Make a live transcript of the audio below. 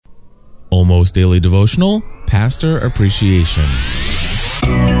Almost Daily Devotional, Pastor Appreciation.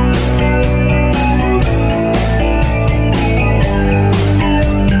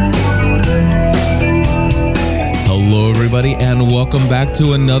 Hello, everybody, and welcome back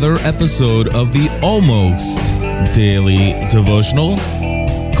to another episode of the Almost Daily Devotional.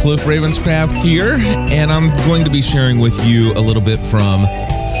 Cliff Ravenscraft here, and I'm going to be sharing with you a little bit from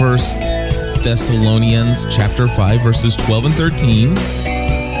 1 Thessalonians chapter 5, verses 12 and 13.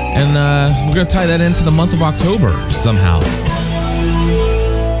 And we're going to tie that into the month of October somehow.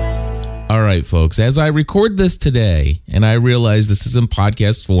 All right, folks, as I record this today, and I realize this is in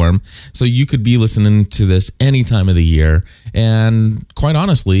podcast form, so you could be listening to this any time of the year. And quite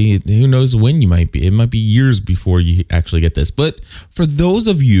honestly, who knows when you might be. It might be years before you actually get this. But for those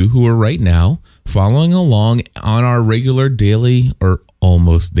of you who are right now following along on our regular daily or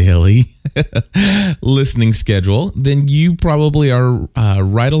almost daily listening schedule, then you probably are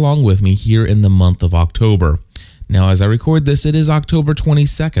right along with me here in the month of October. Now, as I record this, it is October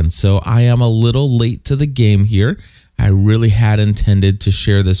 22nd, so I am a little late to the game here. I really had intended to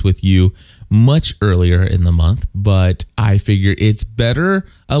share this with you much earlier in the month, but I figure it's better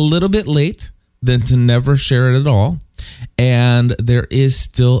a little bit late than to never share it at all. And there is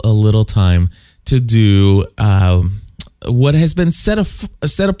still a little time to do what has been set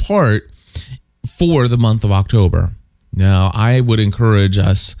apart for the month of October. Now, I would encourage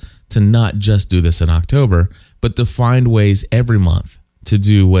us to not just do this in October, but to find ways every month to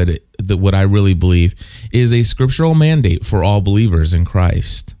do what I really believe is a scriptural mandate for all believers in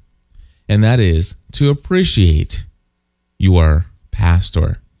Christ. And that is to appreciate your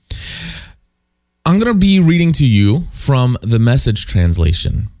pastor. I'm going to be reading to you from the Message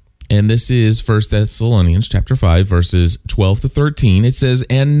translation. And this is 1 Thessalonians chapter 5, verses 12 to 13. It says,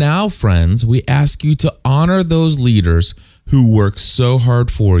 "And now, friends, we ask you to honor those leaders who work so hard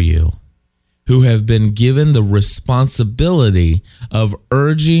for you, who have been given the responsibility of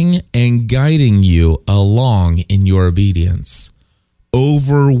urging and guiding you along in your obedience.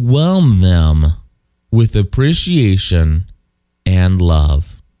 Overwhelm them with appreciation and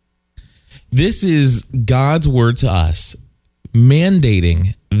love." This is God's word to us,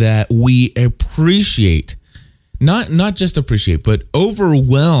 mandating that we appreciate, not just appreciate, but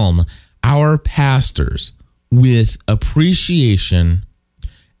overwhelm our pastors with appreciation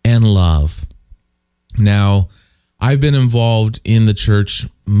and love. Now, I've been involved in the church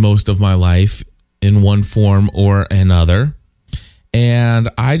most of my life in one form or another. And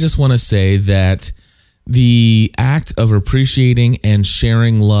I just want to say that the act of appreciating and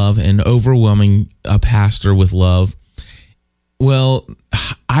sharing love and overwhelming a pastor with love, well,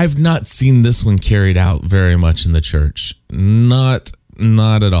 I've not seen this one carried out very much in the church. Not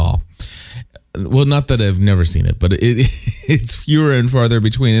at all. Well, not that I've never seen it, but it's fewer and farther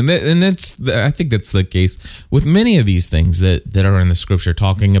between. I think that's the case with many of these things that are in the scripture,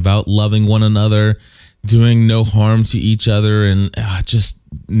 talking about loving one another, doing no harm to each other, and just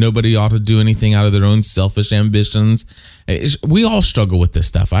nobody ought to do anything out of their own selfish ambitions. We all struggle with this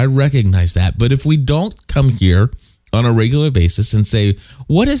stuff. I recognize that. But if we don't come here on a regular basis and say,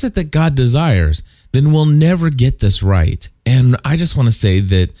 what is it that God desires, then we'll never get this right. And I just want to say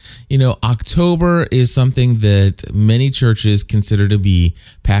that, October is something that many churches consider to be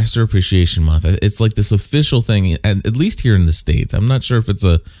Pastor Appreciation Month. It's like this official thing, at least here in the States. I'm not sure if it's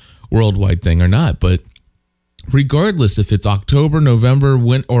a worldwide thing or not, but regardless if it's October, November,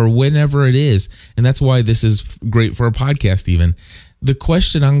 whenever it is, and that's why this is great for a podcast even, the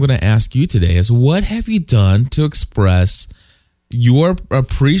question I'm going to ask you today is, what have you done to express your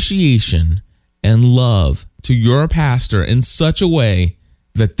appreciation and love to your pastor in such a way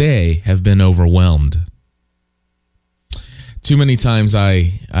that they have been overwhelmed? Too many times I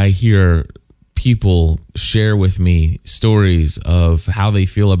hear people share with me stories of how they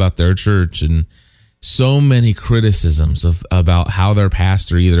feel about their church, and so many criticisms about how their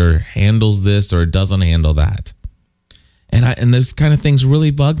pastor either handles this or doesn't handle that. And those kind of things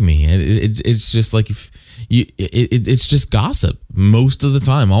really bug me. It's just like it's just gossip most of the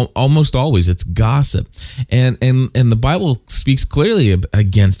time. Almost always, it's gossip, and the Bible speaks clearly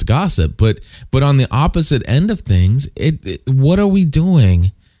against gossip. But on the opposite end of things, what are we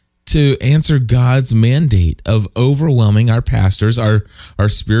doing to answer God's mandate of overwhelming our pastors, our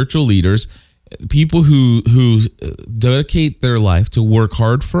spiritual leaders, people who dedicate their life to work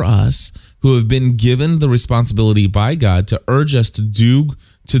hard for us, who have been given the responsibility by God to urge us to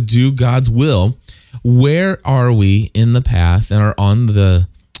do God's will? Where are we in the path and are on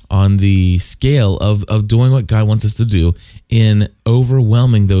the scale of doing what God wants us to do in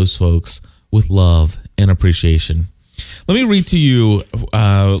overwhelming those folks with love and appreciation? Let me read to you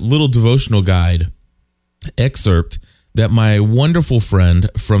a little devotional guide excerpt that my wonderful friend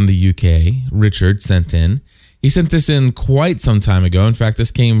from the UK, Richard, sent in. He sent this in quite some time ago. In fact,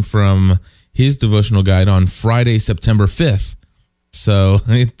 this came from his devotional guide on Friday, September 5th. So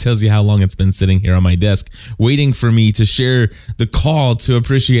it tells you how long it's been sitting here on my desk, waiting for me to share the call to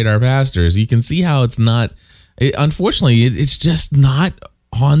appreciate our pastors. You can see how it's not, unfortunately, it's just not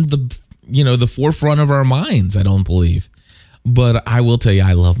on the forefront of our minds, I don't believe. But I will tell you,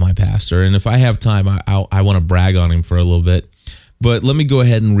 I love my pastor. And if I have time, I want to brag on him for a little bit. But let me go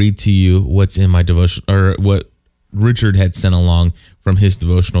ahead and read to you what's in my devotion, or what Richard had sent along from his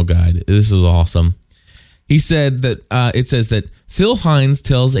devotional guide. This is awesome. He said that it says that Phil Hines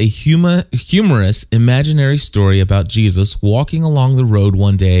tells a humorous imaginary story about Jesus walking along the road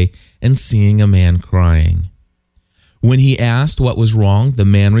one day and seeing a man crying. When he asked what was wrong, the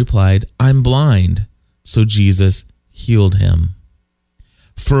man replied, "I'm blind." So Jesus healed him.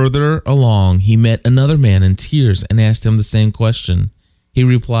 Further along, he met another man in tears and asked him the same question. He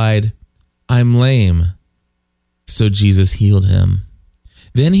replied, "I'm lame." So Jesus healed him.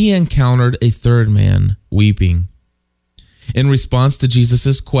 Then he encountered a third man weeping. In response to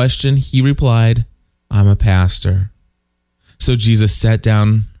Jesus' question, he replied, "I'm a pastor." So Jesus sat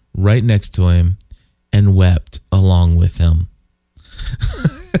down right next to him and wept along with him.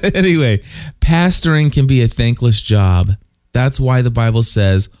 Anyway, pastoring can be a thankless job. That's why the Bible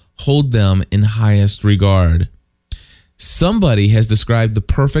says, hold them in highest regard. Somebody has described the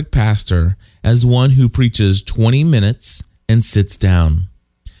perfect pastor as one who preaches 20 minutes and sits down,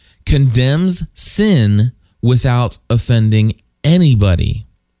 condemns sin without offending anybody,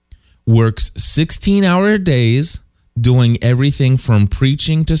 works 16-hour days doing everything from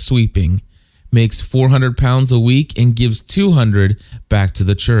preaching to sweeping, makes 400 pounds a week and gives 200 back to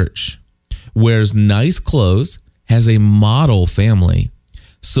the church, wears nice clothes, has a model family,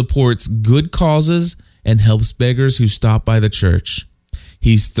 supports good causes, and helps beggars who stop by the church.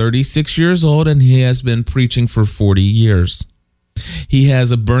 He's 36 years old and he has been preaching for 40 years. He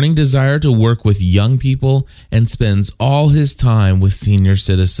has a burning desire to work with young people and spends all his time with senior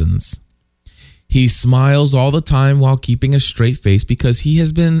citizens. He smiles all the time while keeping a straight face because he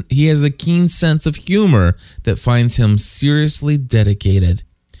has a keen sense of humor that finds him seriously dedicated.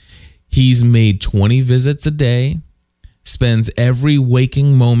 He's made 20 visits a day, spends every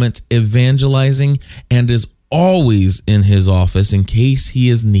waking moment evangelizing, and is always in his office in case he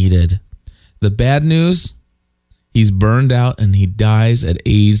is needed. The bad news? He's burned out and he dies at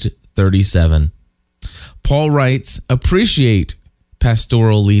age 37. Paul writes, appreciate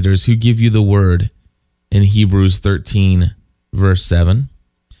pastoral leaders who give you the word in Hebrews 13, verse 7.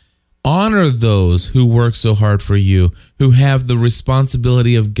 Honor those who work so hard for you, who have the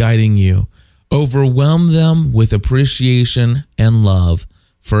responsibility of guiding you. Overwhelm them with appreciation and love.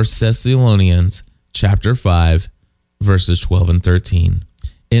 1 Thessalonians chapter 5, verses 12 and 13.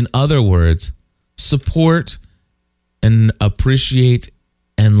 In other words, support and appreciate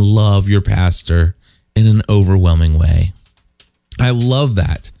and love your pastor in an overwhelming way. I love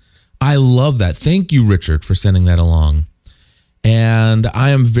that. I love that. Thank you, Richard, for sending that along. And I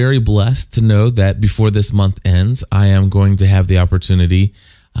am very blessed to know that before this month ends, I am going to have the opportunity,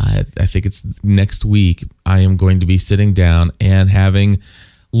 I think it's next week, I am going to be sitting down and having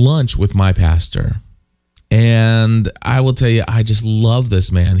lunch with my pastor. And I will tell you, I just love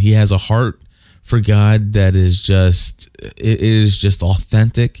this man. He has a heart for God that is just, it is just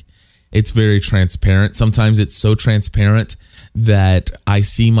authentic. It's very transparent. Sometimes it's so transparent that I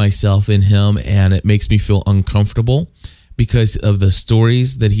see myself in him and it makes me feel uncomfortable because of the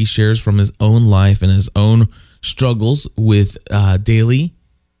stories that he shares from his own life and his own struggles with daily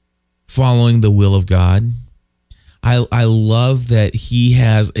following the will of God. I love that he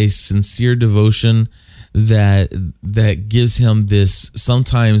has a sincere devotion that gives him this,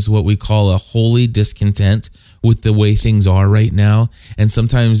 sometimes what we call a holy discontent with the way things are right now. And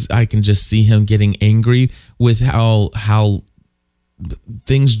sometimes I can just see him getting angry with how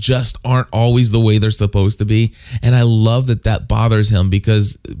things just aren't always the way they're supposed to be. And I love that bothers him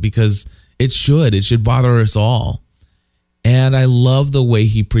because it should bother us all. And I love the way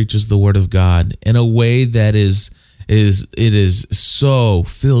he preaches the word of God in a way that is so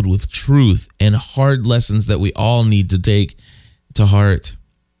filled with truth and hard lessons that we all need to take to heart.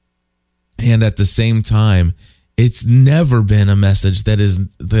 And at the same time, it's never been a message that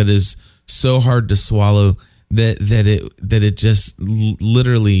is so hard to swallow that it just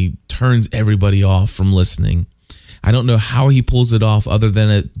literally turns everybody off from listening. I don't know how he pulls it off other than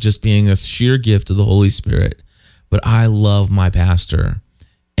it just being a sheer gift of the Holy Spirit. But I love my pastor,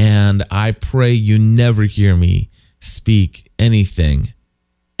 and I pray you never hear me speak anything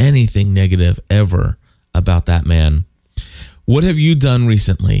negative ever about that man. What have you done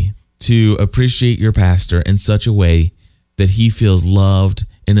recently to appreciate your pastor in such a way that he feels loved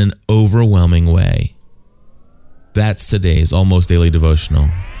in an overwhelming way? That's today's Almost Daily Devotional.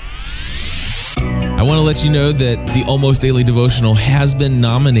 I want to let you know that the Almost Daily Devotional has been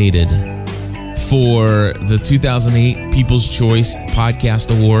nominated for the 2008 People's Choice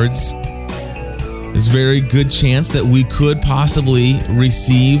Podcast Awards. There's a very good chance that we could possibly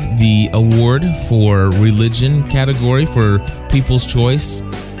receive the award for religion category for People's Choice.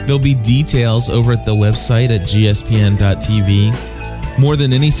 There'll be details over at the website at gspn.tv. More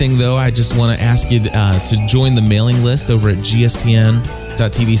than anything, though, I just want to ask you to join the mailing list over at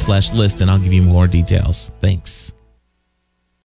gspn.tv/list, and I'll give you more details. Thanks.